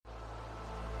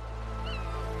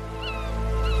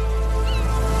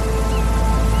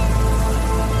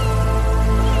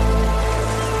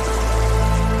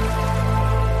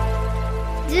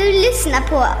lyssnar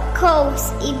på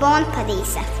Kaos i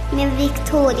barnparadiset med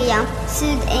Victoria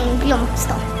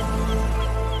Sydengblomster.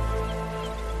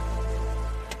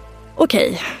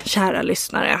 Okej, kära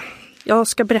lyssnare. Jag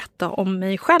ska berätta om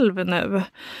mig själv nu.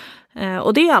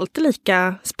 Och det är alltid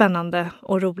lika spännande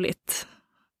och roligt.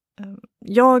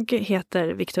 Jag heter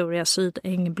Victoria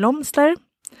Sydengblomster.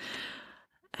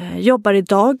 Jobbar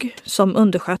idag som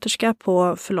undersköterska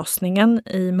på förlossningen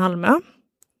i Malmö.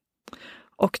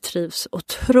 Och trivs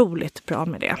otroligt bra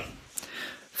med det.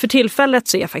 För tillfället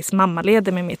så är jag faktiskt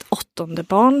mammaledig med mitt 8:e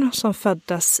barn som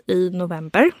föddes i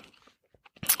november.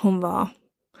 Hon var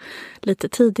lite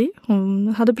tidig. Hon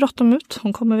hade bråttom ut.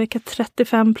 Hon kommer vecka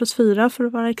 35 + 4 för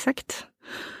att vara exakt.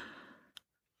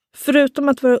 Förutom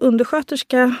att vara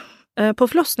undersköterska på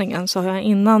förlossningen så har jag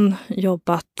innan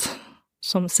jobbat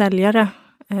som säljare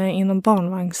inom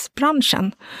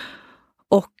barnvagnsbranschen.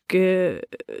 Och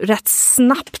rätt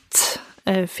snabbt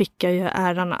fick jag ju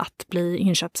äran att bli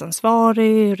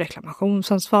inköpsansvarig,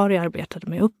 reklamationsansvarig, arbetade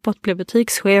mig uppåt, blev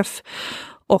butikschef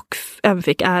och även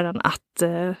fick äran att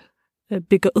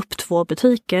bygga upp 2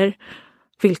 butiker,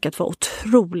 vilket var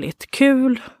otroligt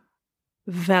kul,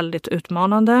 väldigt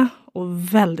utmanande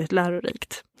och väldigt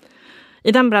lärorikt.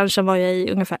 I den branschen var jag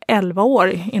i ungefär 11 år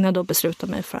innan jag då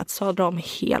beslutade mig för att sadla om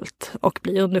helt och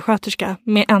bli undersköterska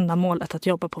med enda målet att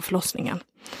jobba på förlossningen.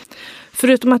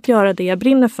 Förutom att göra det jag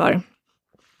brinner för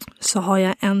så har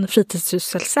jag en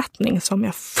fritidssysselsättning som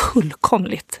jag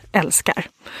fullkomligt älskar.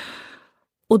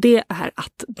 Och det är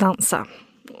att dansa.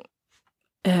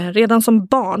 Redan som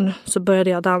barn så började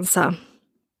jag dansa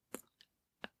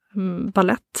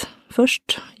ballett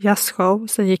först, jazzshow,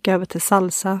 sen gick jag över till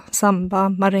salsa, samba,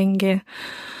 merengue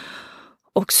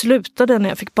och slutade när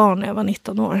jag fick barn när jag var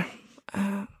 19 år.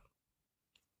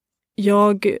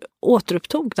 Jag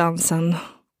återupptog dansen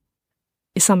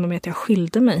i samband med att jag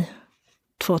skilde mig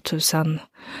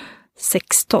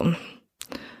 2016.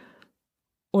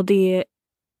 Och det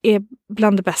är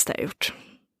bland det bästa jag gjort.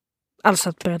 Alltså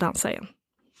att börja dansa igen.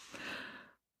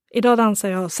 Idag dansar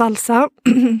jag salsa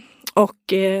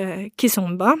och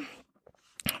kizomba,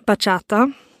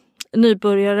 bachata.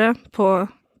 Nybörjare på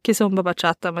kizomba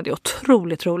bachata, men det är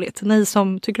otroligt roligt. Ni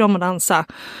som tycker om att dansa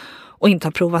och inte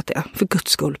har provat det, för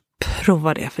guds skull,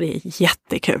 prova det, för det är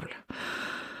jättekul.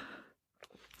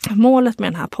 Målet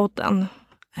med den här podden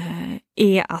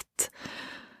är att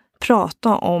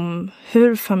prata om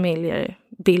hur familjer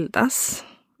bildas,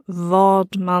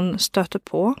 vad man stöter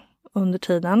på under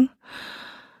tiden.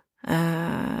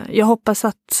 Jag hoppas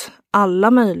att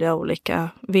alla möjliga olika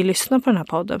vill lyssna på den här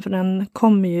podden, för den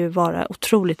kommer ju vara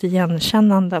otroligt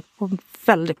igenkännande på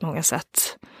väldigt många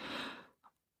sätt.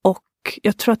 Och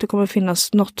jag tror att det kommer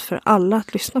finnas något för alla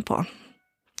att lyssna på.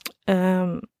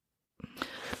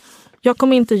 Jag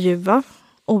kommer intervjua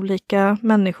olika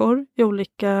människor i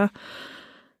olika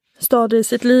stadier i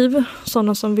sitt liv.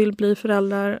 Sådana som vill bli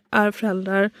föräldrar, är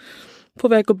föräldrar, på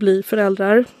väg att bli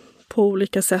föräldrar på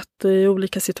olika sätt i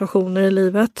olika situationer i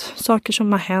livet. Saker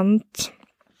som har hänt.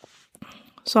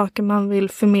 Saker man vill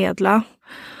förmedla.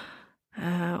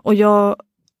 Och jag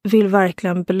vill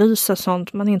verkligen belysa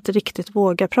sånt man inte riktigt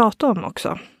vågar prata om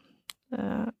också.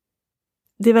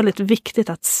 Det är väldigt viktigt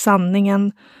att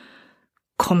sanningen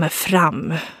kommer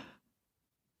fram.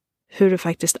 Hur det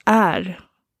faktiskt är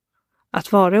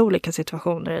att vara i olika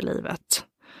situationer i livet.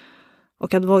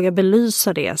 Och att våga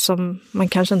belysa det som man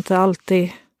kanske inte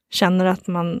alltid känner att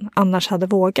man annars hade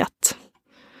vågat.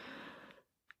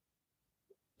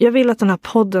 Jag vill att den här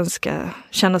podden ska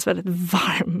kännas väldigt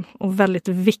varm och väldigt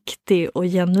viktig och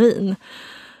genuin.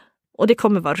 Och det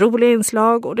kommer vara roliga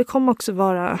inslag och det kommer också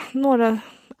vara några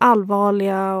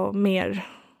allvarliga och mer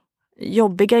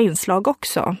jobbiga inslag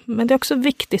också. Men det är också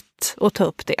viktigt att ta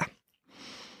upp det.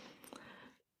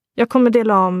 Jag kommer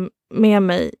dela med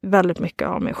mig väldigt mycket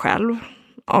av mig själv,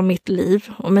 av mitt liv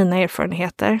och mina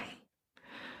erfarenheter.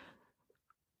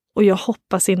 Och jag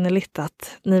hoppas innerligt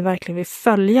att ni verkligen vill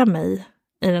följa mig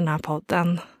i den här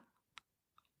podden.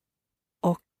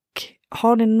 Och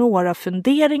har ni några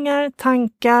funderingar,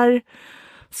 tankar,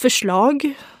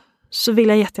 förslag, så vill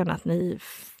jag jättegärna att ni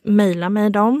mejlar mig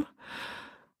dem.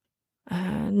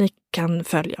 Ni kan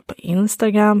följa på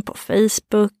Instagram, på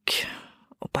Facebook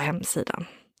och på hemsidan.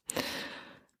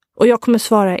 Och jag kommer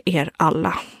svara er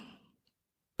alla.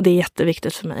 Och det är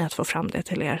jätteviktigt för mig att få fram det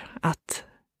till er. Att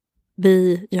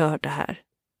vi gör det här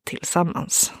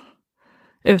tillsammans.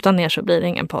 Utan er så blir det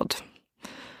ingen podd.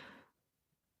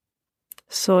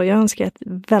 Så jag önskar ett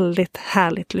väldigt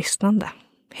härligt lyssnande,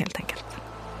 helt enkelt.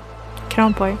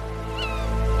 Kram på er.